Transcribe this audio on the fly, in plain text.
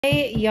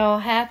Hey y'all,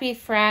 happy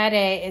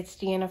Friday. It's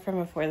Deanna from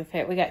Before the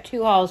Pit. We got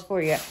two hauls for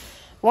you.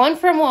 One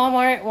from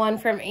Walmart, one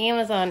from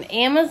Amazon.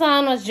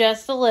 Amazon was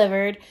just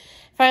delivered.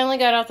 Finally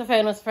got off the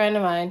phone with a friend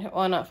of mine.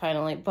 Well, not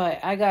finally, but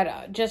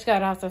I just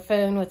got off the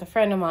phone with a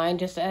friend of mine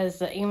just as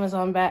the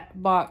Amazon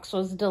box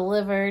was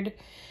delivered.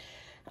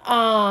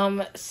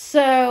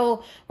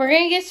 So we're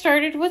going to get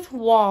started with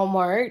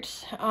Walmart.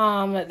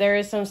 There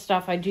is some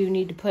stuff I do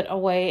need to put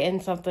away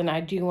and something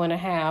I do want to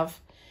have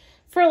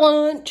for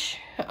lunch.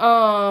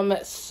 Okay,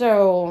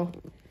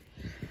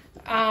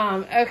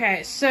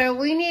 so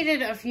we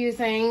needed a few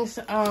things.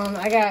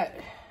 I got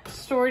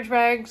storage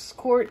bags,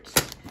 quarts,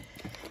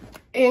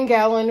 and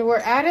gallon. We're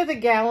out of the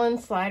gallon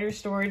slider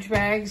storage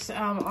bags,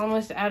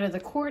 almost out of the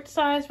quart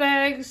size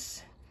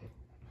bags.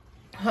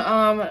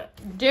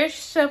 Dish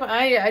soap,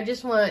 I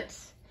just want,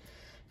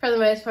 for the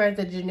most part,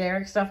 the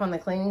generic stuff on the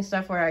cleaning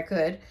stuff where I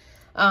could.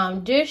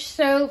 Dish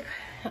soap,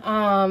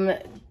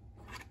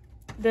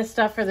 this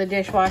stuff for the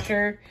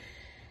dishwasher.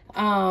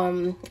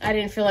 I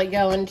didn't feel like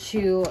going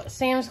to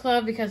Sam's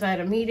Club because I had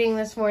a meeting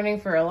this morning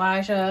for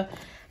Elijah.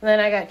 And then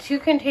I got 2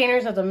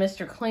 containers of the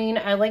Mr. Clean.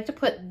 I like to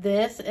put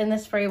this in the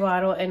spray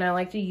bottle, and I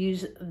like to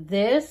use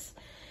this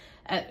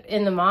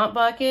in the mop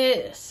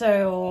bucket,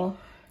 so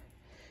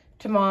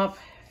to mop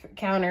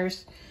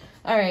counters.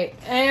 All right,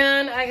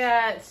 and I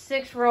got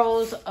 6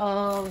 rolls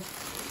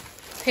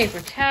of paper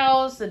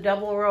towels, the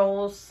double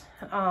rolls.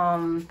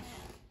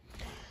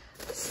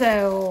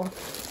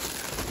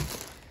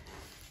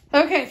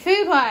 Okay,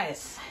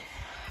 food-wise,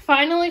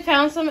 finally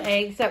found some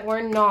eggs that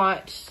were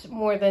not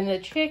more than the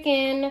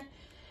chicken.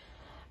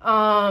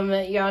 Y'all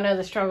know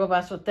the struggle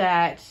bus with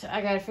that.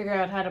 I gotta figure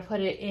out how to put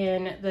it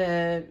in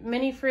the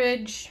mini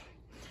fridge.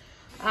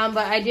 But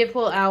I did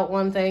pull out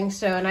one thing,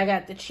 and I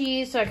got the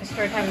cheese, so I can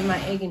start having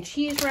my egg and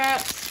cheese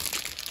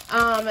wraps.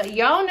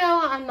 Y'all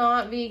know I'm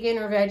not vegan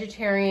or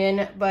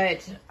vegetarian,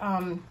 but,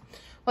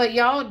 what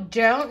y'all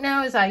don't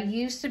know is I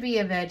used to be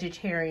a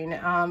vegetarian.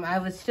 I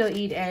would still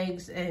eat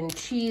eggs and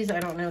cheese. I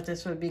don't know if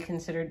this would be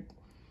considered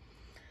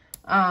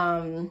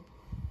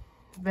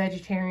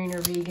vegetarian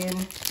or vegan.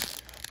 I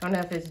don't know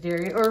if it's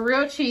dairy or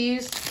real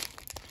cheese.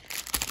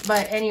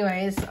 But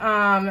anyways,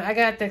 I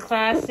got the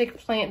classic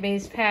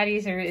plant-based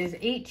patties. There is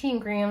 18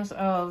 grams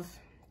of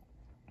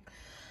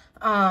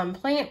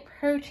plant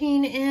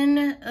protein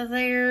in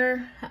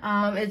there.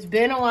 It's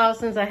been a while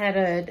since I had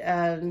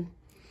a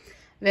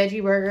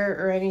veggie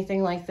burger or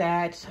anything like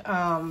that. It's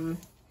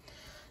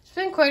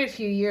been quite a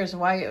few years.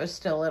 Wyatt was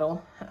still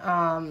little.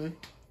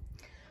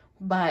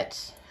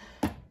 But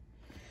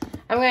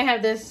I'm going to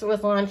have this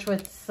with lunch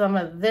with some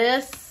of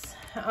this.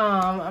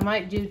 I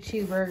might do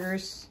 2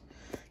 burgers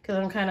because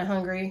I'm kind of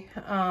hungry.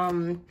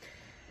 I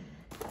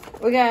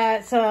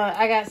got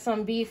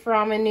some beef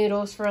ramen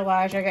noodles for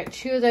Elijah. I got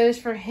 2 of those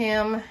for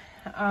him.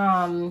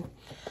 I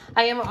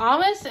am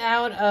almost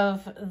out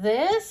of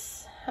this.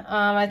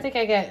 I think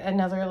I got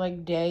another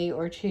like day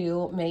or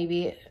 2,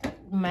 maybe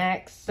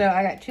max. So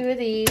I got 2 of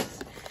these,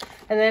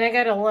 and then I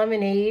got a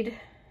lemonade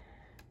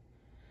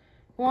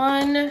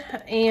one,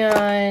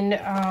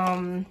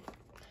 and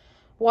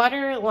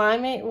watermelon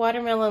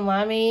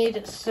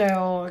limeade.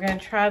 So we're gonna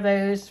try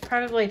those.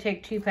 Probably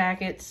take 2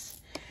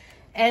 packets,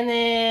 and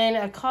then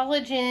a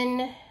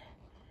collagen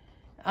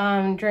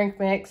drink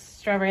mix,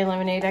 strawberry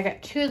lemonade. I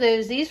got 2 of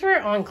those. These were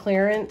on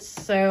clearance.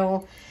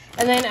 So,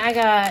 and then I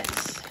got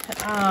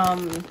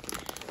I'm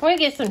going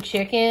to get some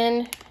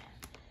chicken,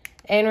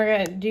 and we're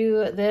going to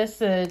do this,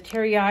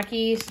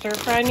 teriyaki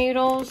stir-fry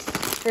noodles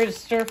for the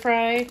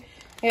stir-fry.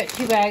 I got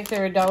 2 bags.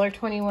 They're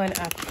 $1.21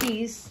 a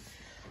piece.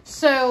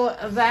 So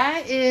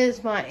that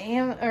is my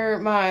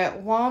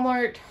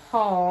Walmart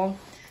haul.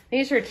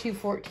 These are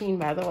 $2.14,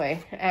 by the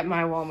way, at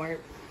my Walmart.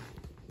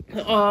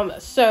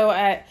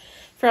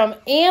 From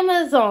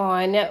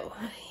Amazon,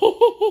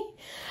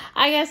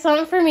 I got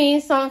some for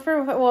me,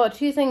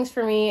 2 things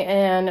for me,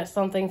 and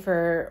something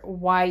for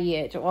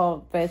Wyatt.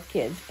 Well, both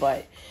kids,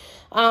 but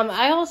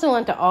I also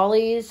went to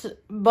Ollie's,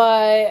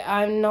 but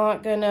I'm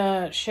not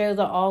gonna show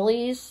the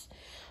Ollie's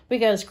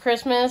because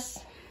Christmas.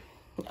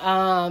 So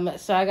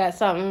I got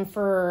something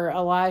for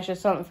Elijah,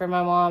 something for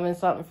my mom, and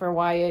something for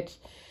Wyatt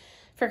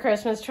for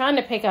Christmas. Trying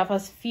to pick up a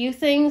few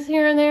things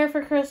here and there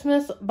for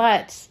Christmas,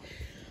 but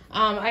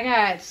I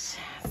got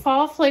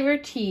fall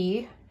flavored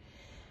tea.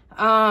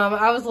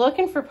 I was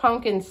looking for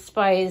pumpkin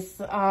spice.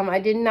 I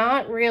did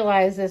not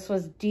realize this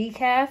was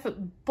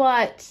decaf,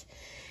 but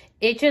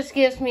it just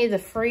gives me the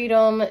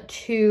freedom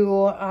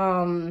to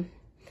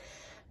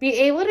be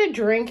able to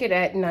drink it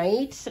at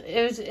night.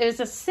 It was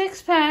a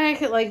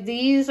 6-pack. Like,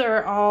 these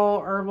are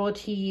all herbal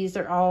teas.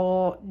 They're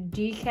all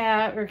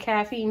decaf or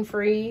caffeine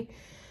free.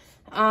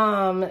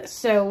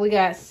 So we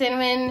got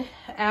cinnamon,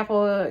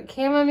 apple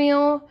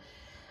chamomile,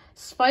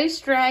 spice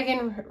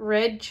dragon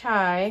red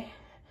chai,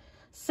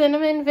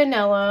 cinnamon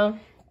vanilla,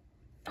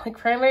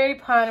 cranberry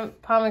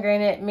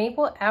pomegranate,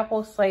 maple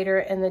apple cider,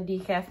 and the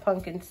decaf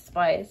pumpkin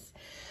spice.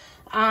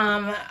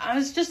 I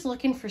was just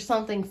looking for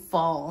something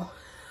fall.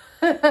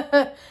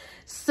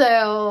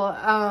 So,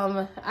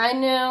 I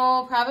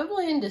know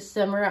probably in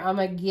December I'm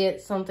going to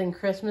get something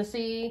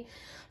Christmassy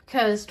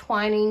because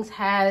Twinings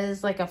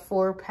has like a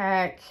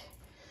 4-pack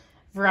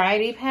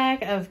variety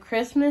pack of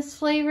Christmas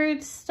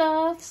flavored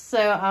stuff.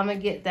 So I'm going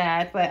to get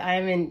that, but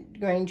I'm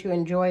going to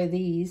enjoy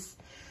these.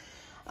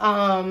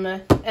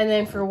 And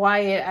then for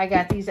Wyatt, I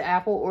got these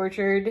Apple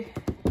Orchard,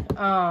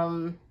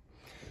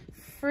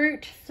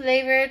 fruit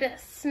flavored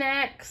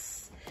snacks.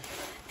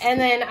 And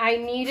then I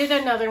needed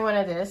another one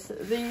of this.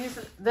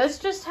 This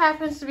just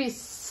happens to be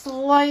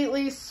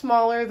slightly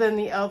smaller than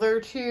the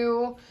other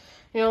two.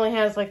 It only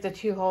has like the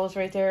 2 holes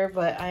right there,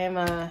 but I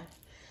am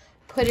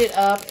put it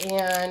up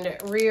and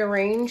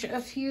rearrange a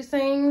few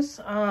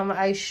things.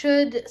 I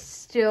should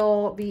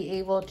still be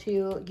able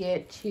to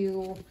get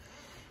 2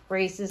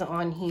 braces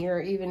on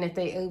here, even if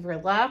they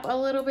overlap a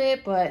little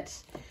bit, but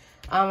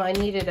I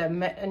needed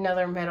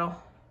another metal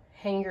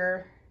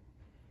hanger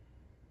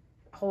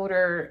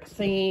holder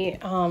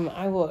thingy.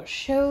 I will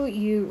show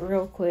you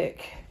real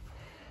quick.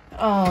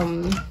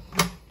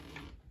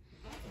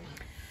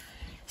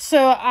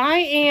 So I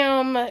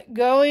am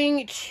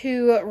going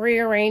to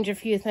rearrange a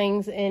few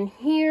things in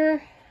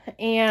here,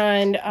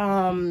 and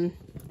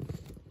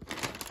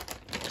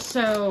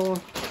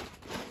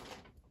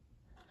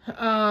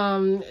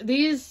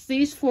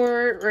these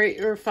 4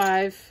 or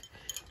 5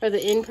 are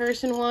the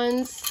in-person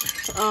ones.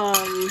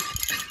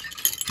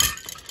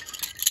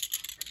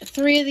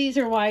 3 of these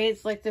are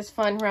Wyatt's, like this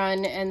fun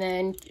run, and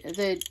then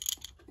the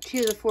 2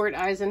 of the Fort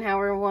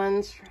Eisenhower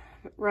ones,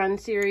 run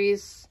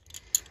series,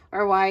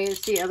 are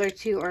Wyatt's. The other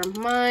 2 are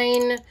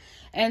mine,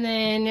 and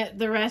then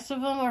the rest of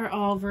them are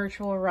all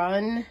virtual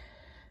runs.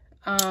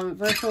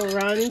 Wyatt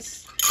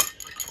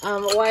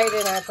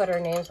and I put our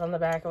names on the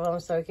back of them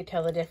so we could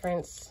tell the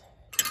difference.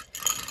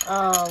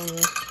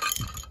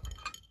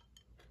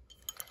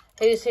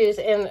 Who's,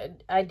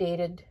 and I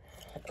dated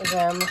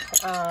them.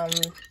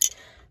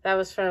 That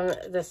was from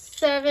the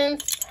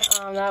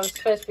 7th. That was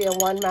supposed to be a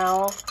 1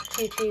 mile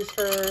Chi-Chi's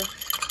for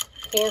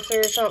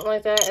cancer or something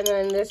like that. And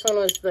then this one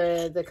was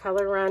the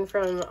color run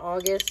from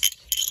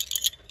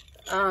August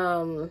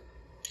that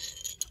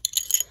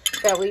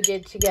we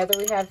did together.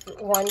 We have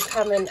one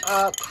coming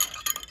up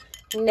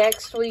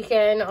next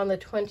weekend on the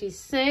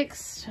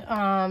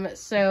 26th.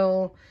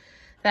 So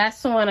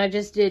that's the one I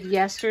just did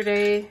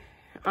yesterday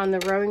on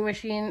the rowing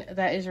machine.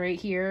 That is right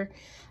here.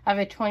 I have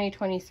a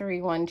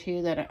 2023 one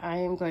too that I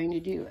am going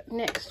to do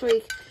next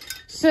week.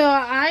 So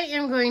I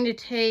am going to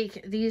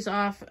take these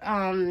off.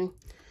 All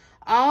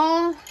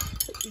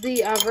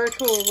the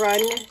virtual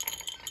run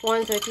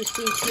ones that you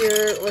see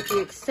here, with the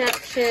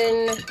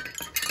exception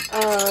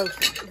of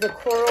the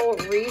Coral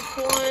Reef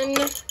one,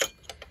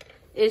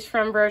 is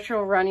from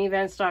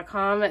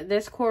virtualrunevents.com.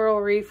 This Coral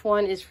Reef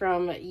one is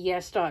from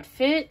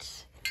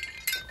yes.fit.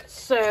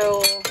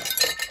 So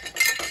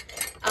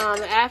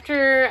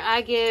after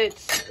I get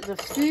the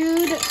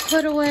food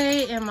put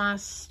away and my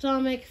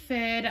stomach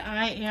fed,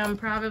 I am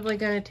probably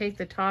going to take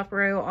the top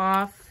row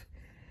off.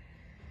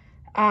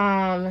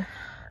 I'm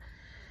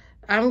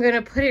going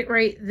to put it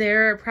right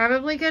there.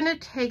 Probably going to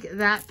take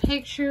that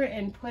picture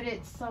and put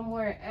it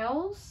somewhere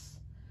else.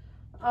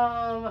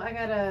 I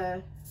got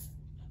a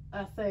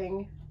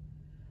thing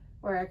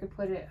where I could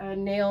put it, a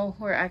nail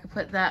where I could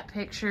put that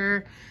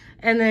picture,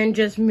 and then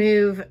just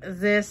move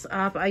this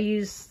up. I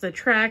use the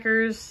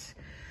trackers.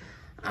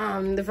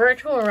 The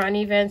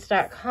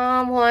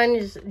virtualrunevents.com one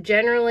is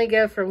generally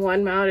go from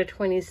 1 mile to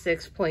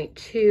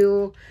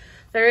 26.2.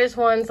 There is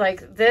ones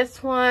like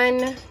this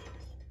one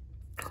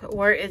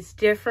where it's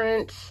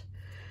different.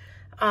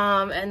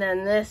 And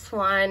then this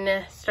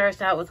one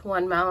starts out with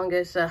 1 mile and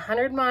goes to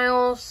 100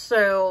 miles.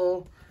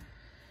 So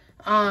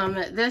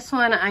this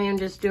one I am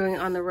just doing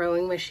on the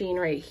rowing machine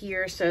right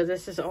here. So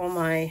this is all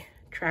my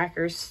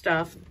tracker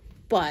stuff.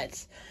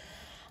 But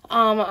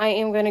I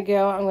am going to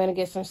go, I'm going to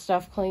get some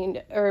stuff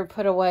cleaned or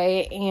put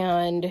away,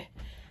 and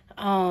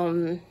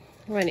I'm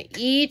going to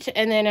eat,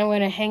 and then I'm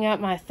going to hang up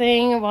my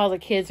thing while the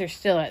kids are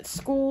still at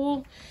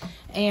school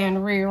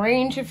and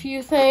rearrange a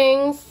few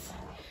things.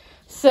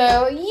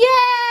 So, yay!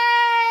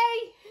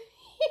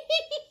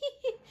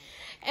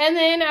 And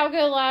then I'll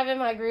go live in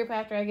my group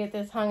after I get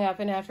this hung up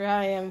and after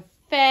I am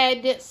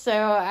fed. So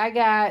I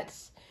got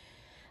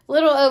a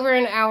little over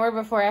an hour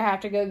before I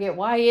have to go get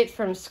Wyatt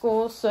from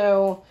school.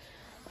 So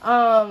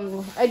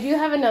I do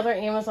have another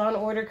Amazon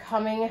order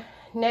coming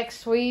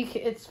next week.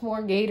 It's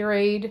more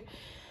Gatorade.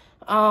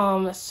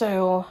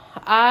 So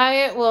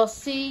I will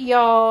see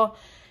y'all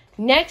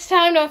next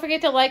time. Don't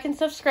forget to like and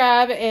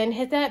subscribe and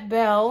hit that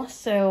bell.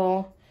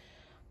 So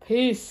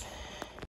peace.